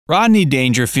Rodney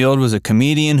Dangerfield was a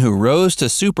comedian who rose to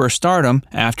superstardom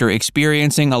after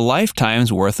experiencing a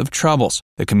lifetime's worth of troubles.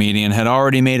 The comedian had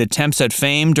already made attempts at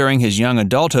fame during his young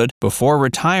adulthood before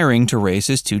retiring to raise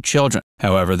his 2 children.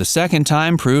 However, the second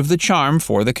time proved the charm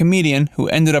for the comedian, who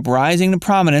ended up rising to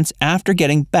prominence after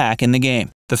getting back in the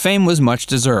game. The fame was much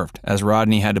deserved, as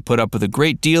Rodney had to put up with a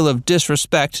great deal of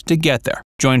disrespect to get there.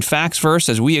 Join Facts First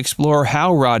as we explore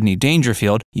how Rodney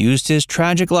Dangerfield used his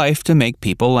tragic life to make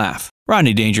people laugh.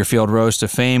 Rodney Dangerfield rose to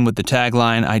fame with the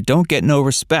tagline, "I don't get no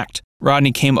respect."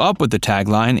 Rodney came up with the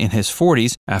tagline in his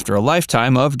 40s after a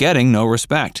lifetime of getting no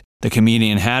respect. The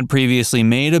comedian had previously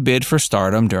made a bid for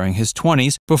stardom during his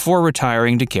 20s before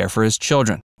retiring to care for his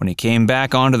children. When he came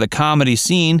back onto the comedy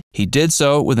scene, he did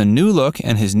so with a new look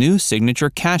and his new signature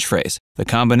catchphrase, the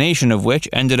combination of which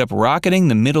ended up rocketing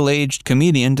the middle-aged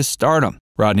comedian to stardom.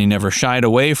 Rodney never shied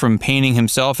away from painting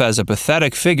himself as a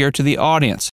pathetic figure to the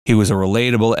audience. He was a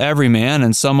relatable everyman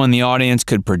and someone the audience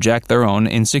could project their own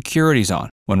insecurities on.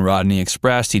 When Rodney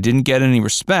expressed he didn't get any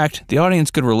respect, the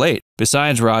audience could relate.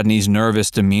 Besides Rodney's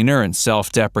nervous demeanor and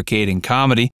self-deprecating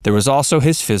comedy, there was also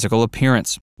his physical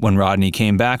appearance. When Rodney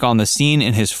came back on the scene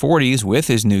in his 40s with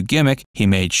his new gimmick, he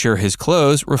made sure his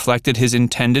clothes reflected his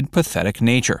intended pathetic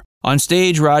nature. On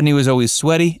stage, Rodney was always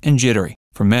sweaty and jittery.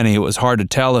 For many, it was hard to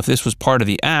tell if this was part of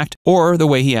the act or the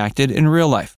way he acted in real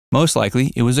life. Most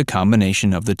likely, it was a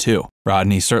combination of the two.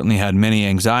 Rodney certainly had many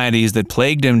anxieties that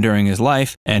plagued him during his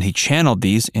life, and he channeled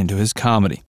these into his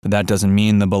comedy. But that doesn't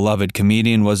mean the beloved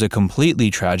comedian was a completely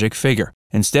tragic figure.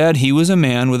 Instead, he was a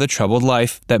man with a troubled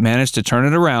life that managed to turn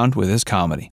it around with his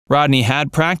comedy. Rodney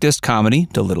had practiced comedy,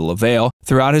 to little avail,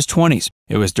 throughout his 20s.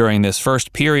 It was during this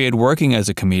first period working as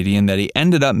a comedian that he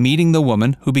ended up meeting the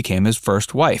woman who became his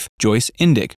first wife, Joyce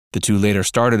Indig. The two later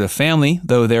started a family,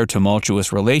 though their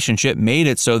tumultuous relationship made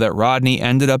it so that Rodney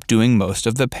ended up doing most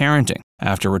of the parenting.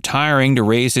 After retiring to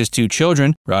raise his 2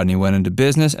 children, Rodney went into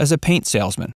business as a paint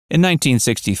salesman. In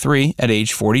 1963, at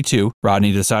age 42,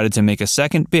 Rodney decided to make a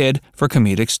second bid for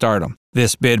comedic stardom.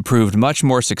 This bid proved much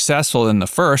more successful than the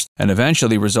first and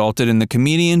eventually resulted in the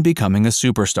comedian becoming a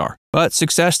superstar. But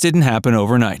success didn't happen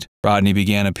overnight. Rodney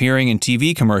began appearing in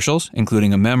TV commercials,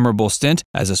 including a memorable stint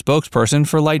as a spokesperson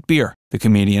for light beer. The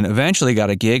comedian eventually got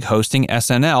a gig hosting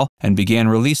SNL and began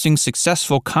releasing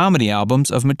successful comedy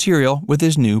albums of material with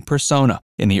his new persona.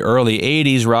 In the early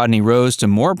 80s, Rodney rose to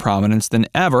more prominence than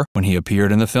ever when he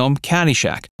appeared in the film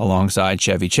Caddyshack, alongside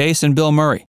Chevy Chase and Bill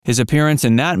Murray. His appearance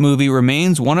in that movie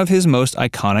remains one of his most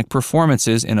iconic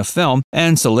performances in a film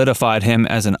and solidified him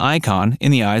as an icon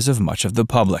in the eyes of much of the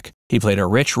public. He played a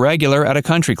rich regular at a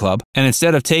country club, and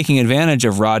instead of taking advantage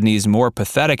of Rodney's more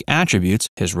pathetic attributes,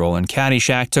 his role in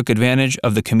Caddyshack took advantage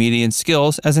of the comedian's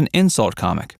skills as an insult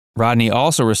comic. Rodney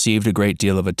also received a great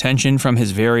deal of attention from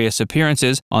his various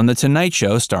appearances on The Tonight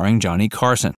Show starring Johnny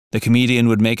Carson. The comedian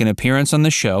would make an appearance on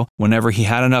the show whenever he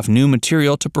had enough new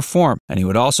material to perform, and he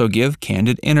would also give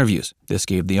candid interviews. This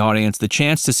gave the audience the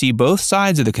chance to see both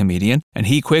sides of the comedian, and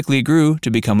he quickly grew to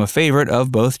become a favorite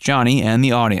of both Johnny and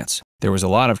the audience. There was a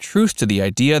lot of truth to the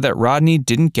idea that Rodney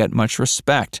didn't get much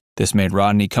respect. This made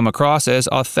Rodney come across as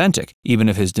authentic, even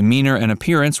if his demeanor and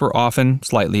appearance were often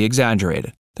slightly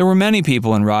exaggerated. There were many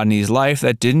people in Rodney's life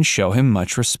that didn't show him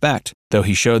much respect, though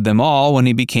he showed them all when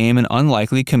he became an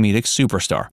unlikely comedic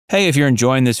superstar. Hey, if you're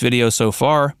enjoying this video so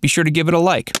far, be sure to give it a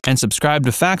like and subscribe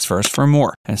to Facts First for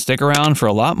more, and stick around for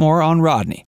a lot more on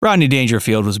Rodney. Rodney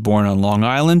Dangerfield was born on Long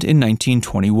Island in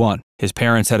 1921. His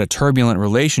parents had a turbulent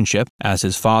relationship, as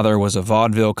his father was a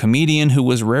vaudeville comedian who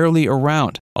was rarely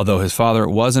around. Although his father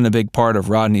wasn't a big part of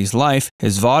Rodney's life,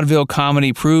 his vaudeville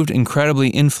comedy proved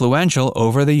incredibly influential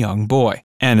over the young boy.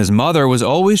 And his mother was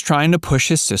always trying to push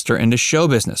his sister into show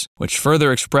business, which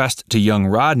further expressed to young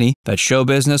Rodney that show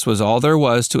business was all there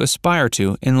was to aspire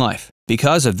to in life.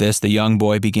 Because of this, the young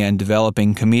boy began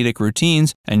developing comedic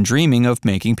routines and dreaming of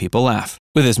making people laugh.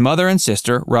 With his mother and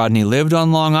sister, Rodney lived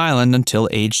on Long Island until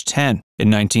age 10.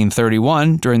 In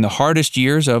 1931, during the hardest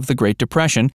years of the Great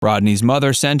Depression, Rodney's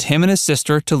mother sent him and his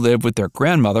sister to live with their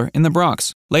grandmother in the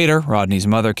Bronx. Later, Rodney's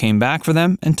mother came back for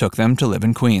them and took them to live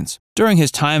in Queens. During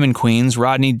his time in Queens,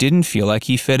 Rodney didn't feel like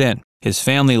he fit in. His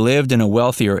family lived in a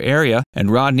wealthier area,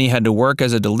 and Rodney had to work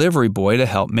as a delivery boy to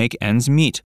help make ends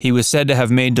meet. He was said to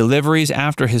have made deliveries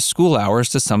after his school hours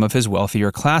to some of his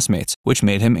wealthier classmates, which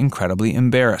made him incredibly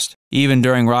embarrassed. Even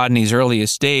during Rodney's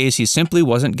earliest days, he simply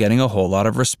wasn't getting a whole lot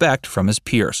of respect from his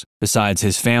peers. Besides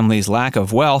his family's lack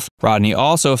of wealth, Rodney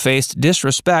also faced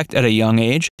disrespect at a young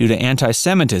age due to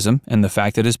anti-Semitism and the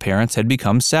fact that his parents had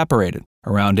become separated.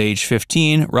 Around age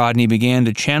 15, Rodney began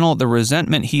to channel the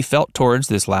resentment he felt towards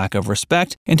this lack of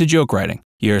respect into joke writing.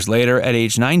 Years later, at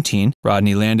age 19,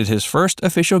 Rodney landed his first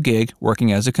official gig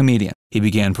working as a comedian. He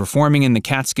began performing in the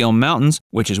Catskill Mountains,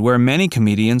 which is where many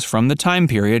comedians from the time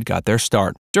period got their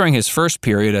start. During his first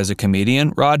period as a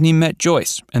comedian, Rodney met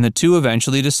Joyce, and the two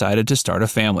eventually decided to start a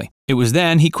family. It was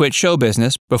then he quit show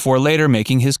business, before later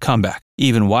making his comeback.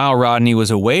 Even while Rodney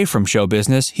was away from show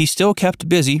business, he still kept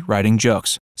busy writing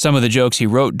jokes. Some of the jokes he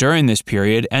wrote during this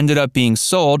period ended up being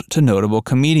sold to notable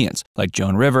comedians, like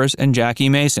Joan Rivers and Jackie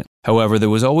Mason. However, there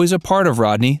was always a part of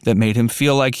Rodney that made him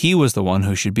feel like he was the one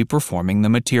who should be performing the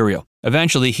material.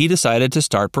 Eventually, he decided to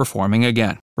start performing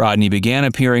again. Rodney began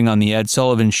appearing on The Ed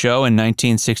Sullivan Show in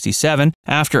 1967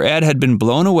 after Ed had been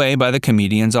blown away by the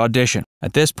comedian's audition.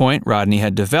 At this point, Rodney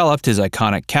had developed his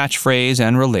iconic catchphrase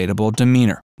and relatable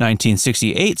demeanor.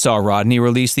 1968 saw Rodney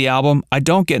release the album I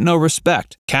Don't Get No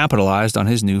Respect, capitalized on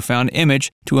his newfound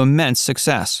image to immense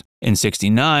success. In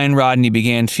 '69, Rodney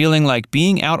began feeling like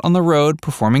being out on the road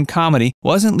performing comedy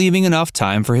wasn't leaving enough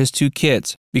time for his two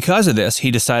kids. Because of this,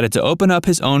 he decided to open up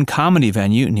his own comedy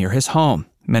venue near his home.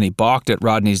 Many balked at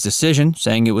Rodney's decision,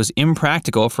 saying it was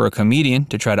impractical for a comedian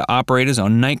to try to operate his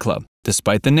own nightclub.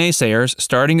 Despite the naysayers,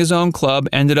 starting his own club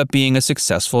ended up being a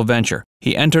successful venture.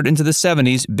 He entered into the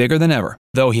 70s bigger than ever.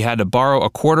 Though he had to borrow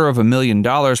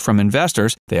 $250,000 from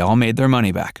investors, they all made their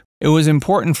money back. It was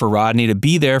important for Rodney to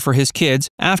be there for his kids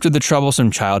after the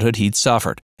troublesome childhood he'd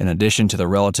suffered. In addition to the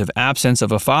relative absence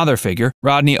of a father figure,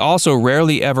 Rodney also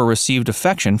rarely ever received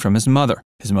affection from his mother.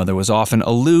 His mother was often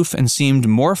aloof and seemed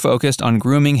more focused on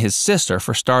grooming his sister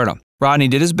for stardom. Rodney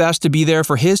did his best to be there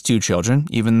for his two children,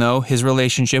 even though his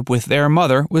relationship with their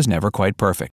mother was never quite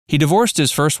perfect. He divorced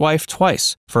his first wife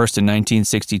twice, first in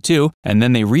 1962, and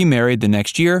then they remarried the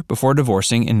next year before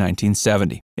divorcing in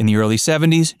 1970. In the early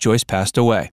 70s, Joyce passed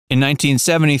away. In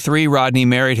 1973, Rodney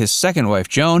married his second wife,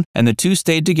 Joan, and the two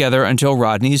stayed together until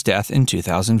Rodney's death in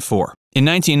 2004. In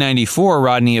 1994,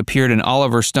 Rodney appeared in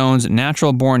Oliver Stone's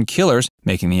Natural Born Killers,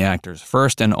 making the actor's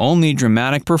first and only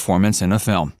dramatic performance in a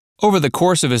film. Over the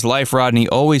course of his life, Rodney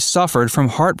always suffered from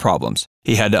heart problems.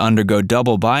 He had to undergo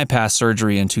double bypass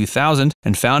surgery in 2000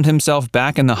 and found himself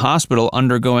back in the hospital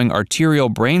undergoing arterial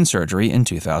brain surgery in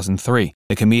 2003.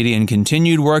 The comedian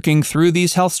continued working through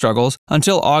these health struggles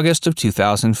until August of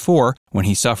 2004, when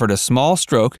he suffered a small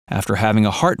stroke after having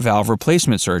a heart valve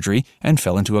replacement surgery and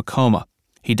fell into a coma.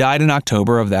 He died in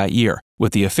October of that year,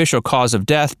 with the official cause of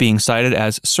death being cited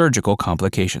as surgical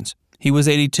complications. He was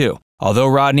 82. Although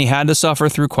Rodney had to suffer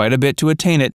through quite a bit to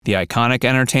attain it, the iconic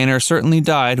entertainer certainly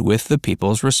died with the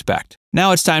people's respect.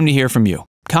 Now it's time to hear from you.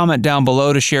 Comment down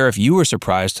below to share if you were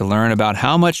surprised to learn about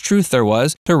how much truth there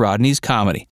was to Rodney's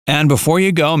comedy. And before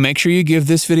you go, make sure you give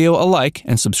this video a like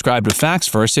and subscribe to Facts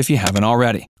First if you haven't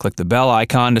already. Click the bell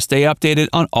icon to stay updated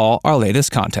on all our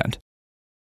latest content.